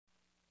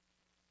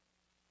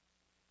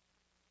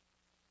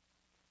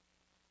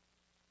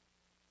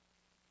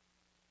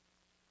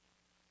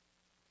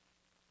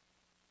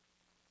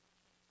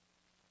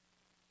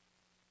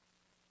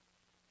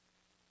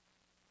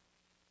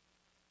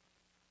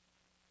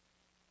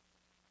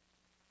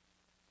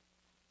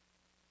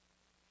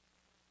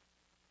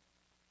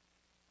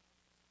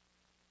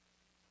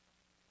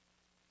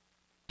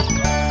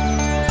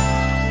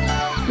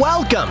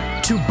Welcome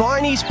to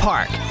Barney's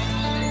Park.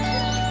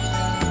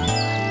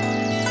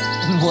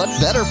 What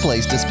better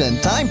place to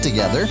spend time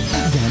together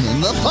than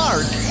in the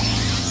park?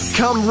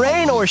 Come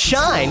rain or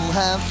shine. We'll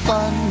have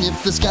fun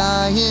if the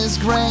sky is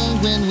gray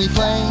when we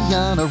play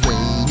on a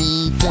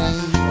rainy day.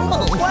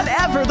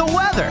 Whatever the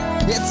weather.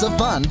 It's a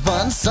fun,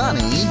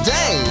 sunny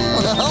day.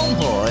 Oh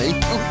boy.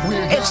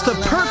 It's the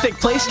perfect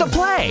place to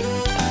play.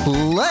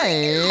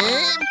 Play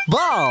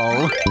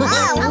ball.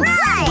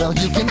 Well,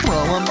 you can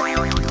throw them.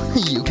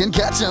 You can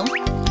catch them.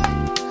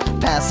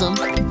 Pass them,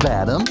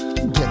 bat them.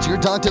 Get your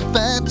dog to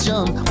fetch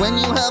them when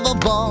you have a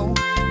ball.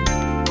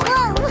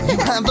 You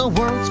have the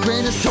world's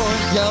greatest toy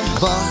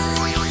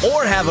ball.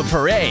 Or have a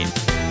parade.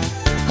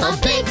 A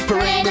big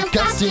parade of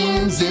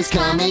costumes is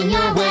coming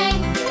your way.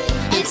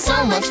 It's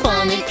so much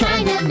fun, it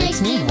kind of makes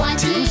me want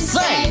to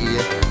say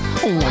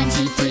 1,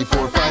 2, 3,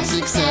 4, 5,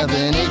 6,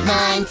 7, 8,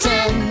 9,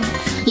 10.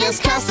 Yes,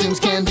 costumes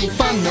can be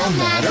fun no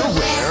matter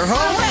where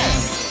or when.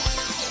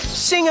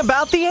 Sing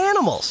about the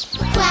animals.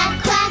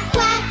 Quack, quack,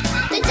 quack,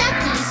 the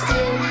duckies do.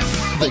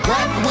 They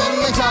quack when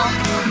they talk,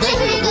 they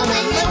wiggle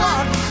when they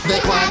walk, they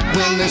quack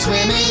when they're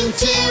swimming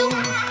too.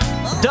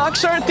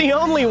 Ducks aren't the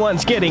only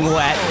ones getting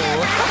wet.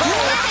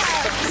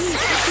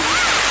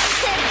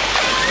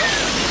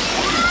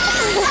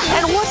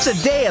 And what's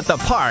a day at the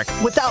park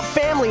without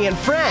family and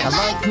friends?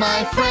 Like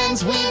my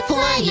friends, we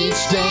play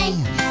each day.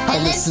 I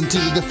listen to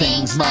the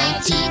things my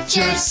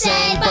teachers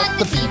say, but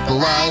the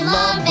people I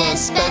love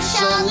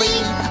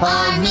especially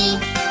are me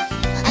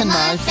and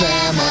my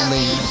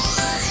family.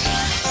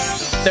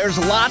 There's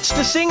lots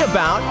to sing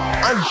about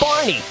on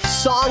Barney,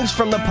 Songs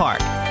from the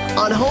Park,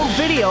 on home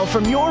video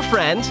from your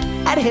friends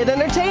at Hit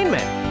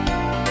Entertainment.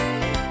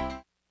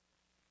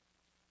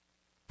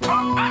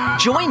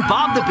 Join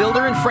Bob the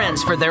Builder and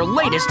friends for their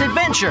latest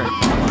adventure. Look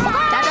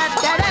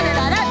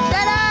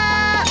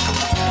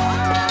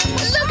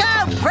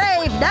out,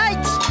 brave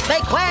knights!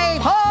 Make way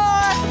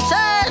for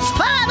Sir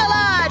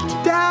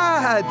Spamalot!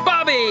 Dad!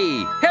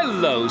 Bobby!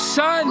 Hello,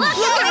 son! Look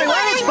everyone,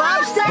 it's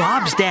Bob's dad!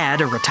 Bob's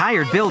dad, a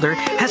retired builder,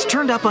 has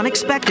turned up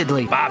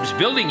unexpectedly. Bob's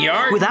building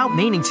yard? Without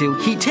meaning to,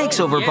 he takes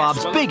over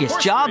Bob's biggest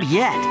job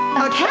yet.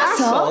 A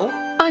castle?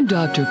 I'm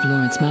Dr.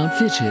 Florence Mount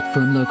Fitchett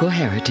from Local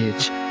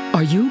Heritage.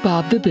 Are you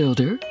Bob the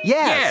Builder?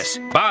 Yes.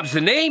 Bob's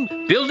the name,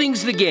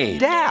 building's the game.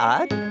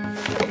 Dad?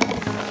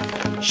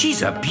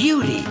 She's a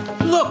beauty.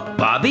 Look,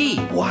 Bobby.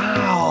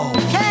 Wow.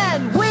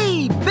 Can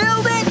we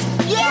build it?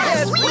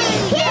 Yes, we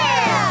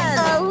can!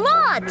 A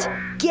lot!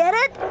 Get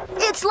it?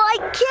 It's like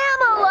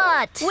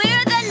Camelot!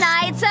 We're the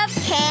Knights of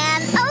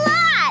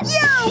Can-A-Lot!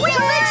 Yeah, we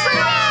make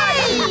some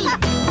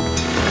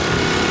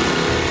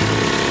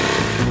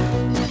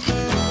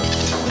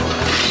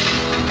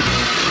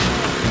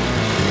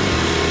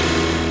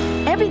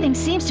Everything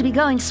seems to be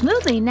going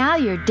smoothly now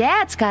your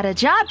dad's got a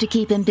job to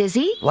keep him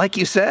busy. Like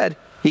you said,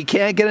 he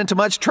can't get into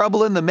much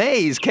trouble in the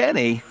maze, can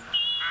he?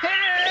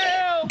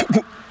 Help!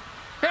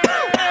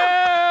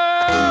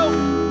 Help!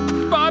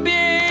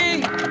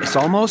 Bobby! It's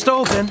almost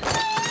open.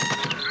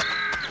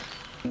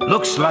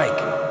 Looks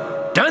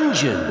like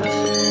dungeon.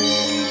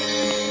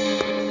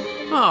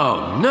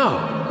 Oh,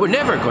 no. We're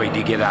never going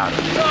to get out of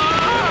it.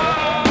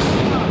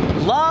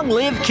 Long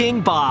live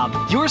King Bob.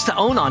 Yours to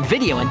own on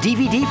video and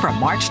DVD from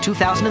March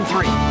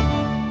 2003.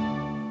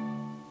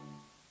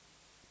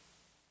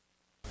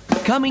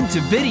 Coming to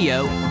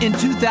video in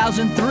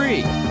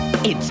 2003.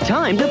 It's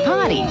time to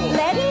party.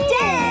 Let's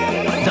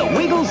dance! The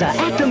Wiggles are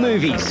at the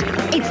movies.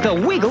 It's the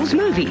Wiggles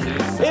movie.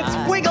 It's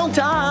Wiggle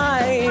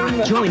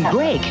time! Join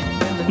Greg,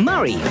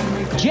 Murray,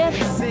 Jeff,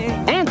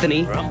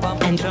 Anthony,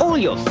 and all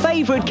your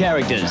favorite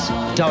characters.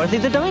 Dorothy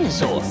the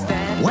dinosaur,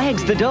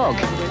 Wags the dog,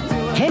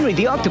 Henry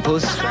the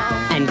octopus,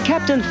 and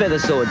Captain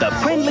Feathersword the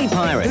friendly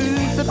pirate.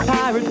 Who's a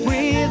pirate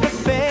with a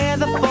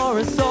feather for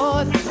a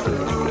sword?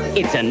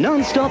 It's a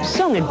non-stop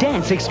song and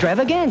dance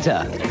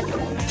extravaganza.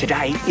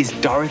 Today is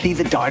Dorothy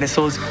the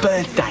dinosaur's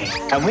birthday,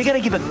 and we're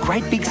going to give a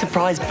great big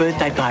surprise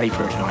birthday party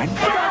for her tonight.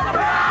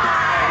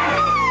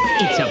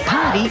 It's a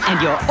party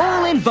and you're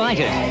all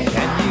invited.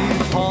 Can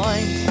you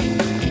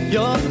point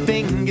your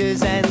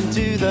fingers and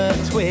do the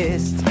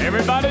twist?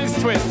 Everybody's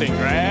twisting,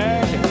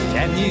 Greg.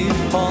 Can you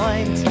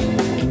point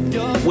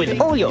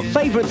with all your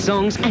favorite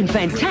songs and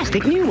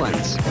fantastic new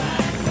ones?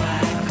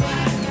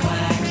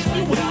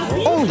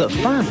 All the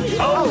fun.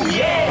 Oh,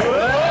 yeah!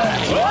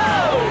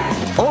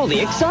 Whoa! All the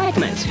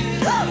excitement.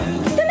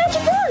 The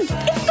magic wand!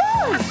 It's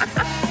gone!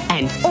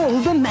 And all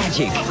the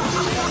magic.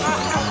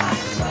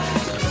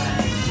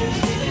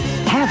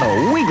 Have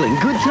a wiggling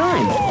good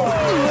time.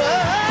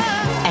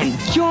 And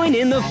join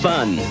in the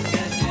fun.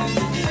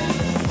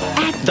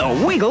 At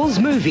the Wiggles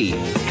movie.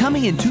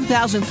 Coming in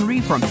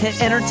 2003 from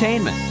Hit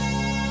Entertainment.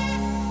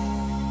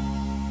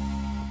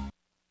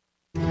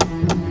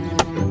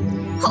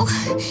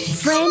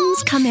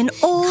 Friends come in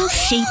all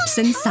shapes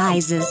and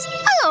sizes.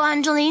 Hello,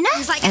 Angelina.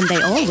 And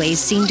they always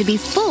seem to be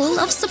full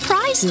of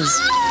surprises.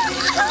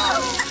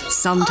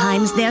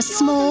 Sometimes they're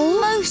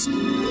small. Most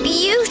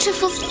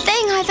beautiful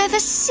thing I've ever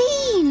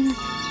seen.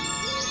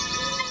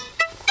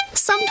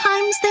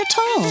 sometimes they're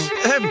tall.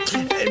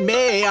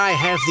 May I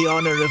have the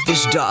honor of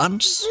this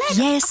dance?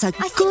 Yes, a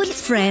good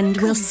friend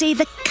will say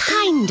the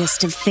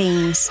kindest of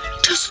things.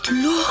 Just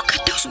look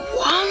at those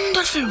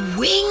wonderful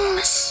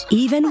wings.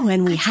 Even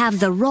when we have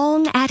the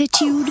wrong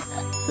attitude,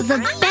 the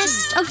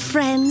best of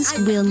friends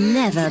will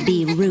never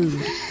be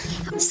rude.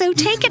 So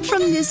take it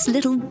from this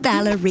little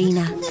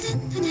ballerina,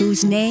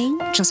 whose name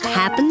just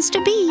happens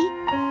to be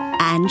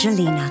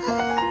Angelina.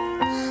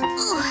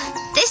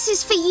 This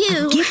is for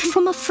you. A gift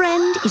from a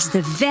friend is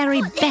the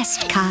very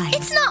best kind.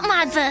 It's not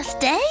my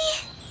birthday.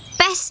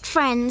 Best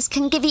friends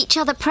can give each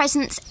other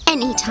presents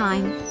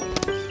anytime.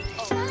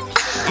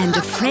 And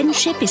a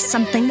friendship is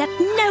something that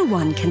no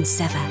one can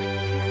sever.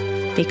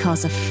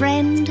 Because a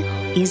friend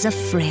is a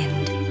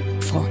friend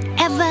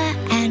forever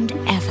and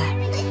ever.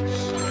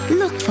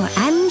 Look for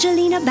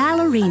Angelina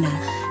Ballerina,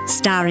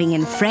 starring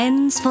in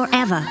Friends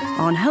Forever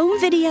on home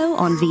video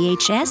on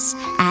VHS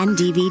and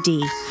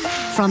DVD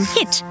from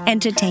Hit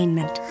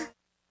Entertainment.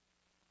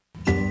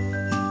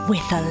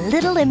 With a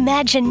little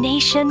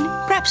imagination,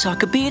 perhaps I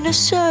could be in a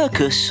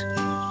circus.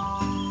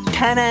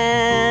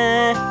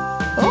 Ta-da!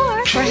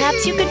 Or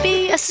perhaps you could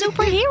be a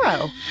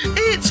superhero.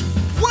 It's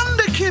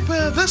Wonder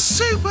Kipper, the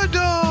super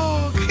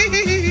dog!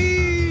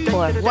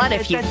 Or what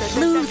if you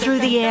flew through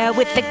the air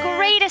with the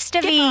greatest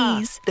of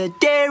ease? The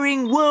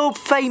daring,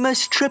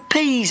 world-famous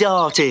trapeze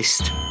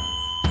artist.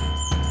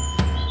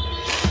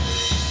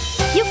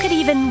 You could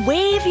even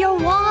wave your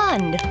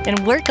wand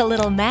and work a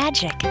little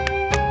magic.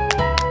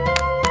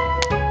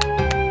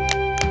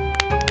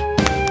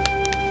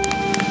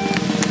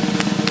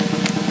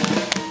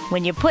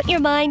 When you put your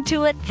mind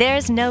to it,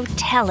 there's no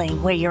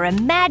telling where your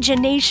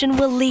imagination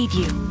will lead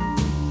you.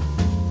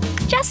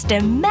 Just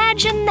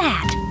imagine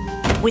that.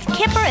 With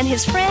Kipper and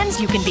his friends,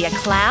 you can be a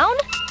clown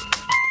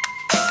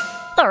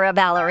or a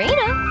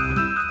ballerina.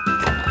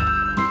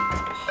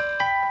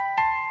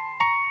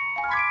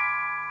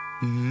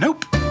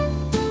 Nope.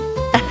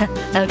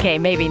 Okay,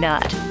 maybe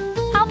not.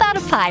 How about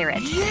a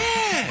pirate?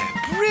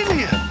 Yeah,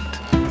 brilliant.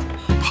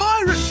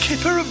 Pirate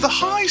Kipper of the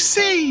high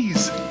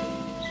seas.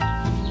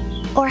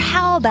 Or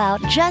how about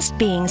just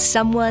being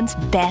someone's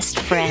best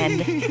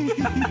friend?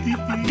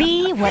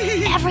 Be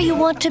whatever you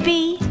want to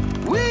be.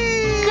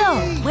 Go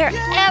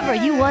wherever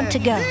you want to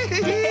go.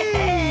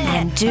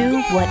 And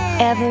do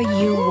whatever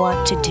you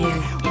want to do.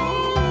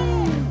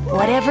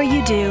 Whatever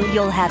you do,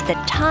 you'll have the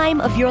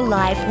time of your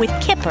life with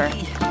Kipper.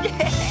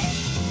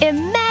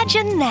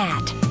 Imagine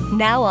that.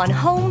 Now on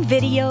home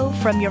video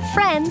from your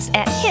friends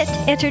at Hit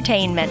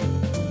Entertainment.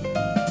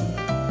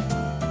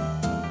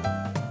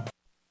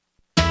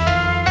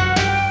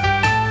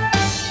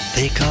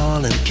 They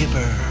call him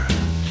Kipper.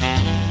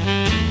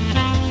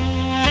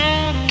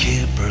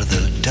 Kipper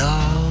the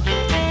dog.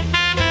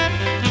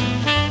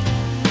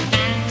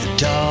 The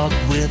dog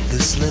with the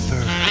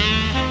slipper.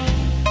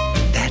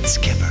 That's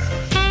Kipper.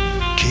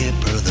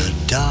 Kipper the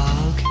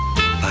dog.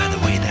 By the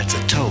way, that's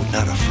a toad,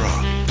 not a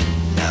frog.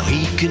 Now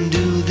he can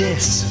do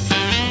this.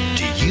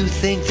 Do you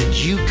think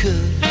that you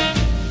could?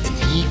 And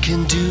he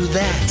can do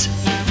that,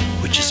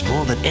 which is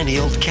more than any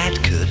old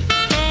cat could.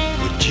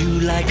 Would you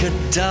like a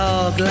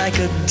dog, like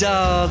a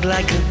dog,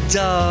 like a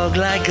dog,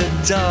 like a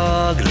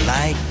dog,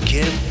 like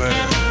Kipper?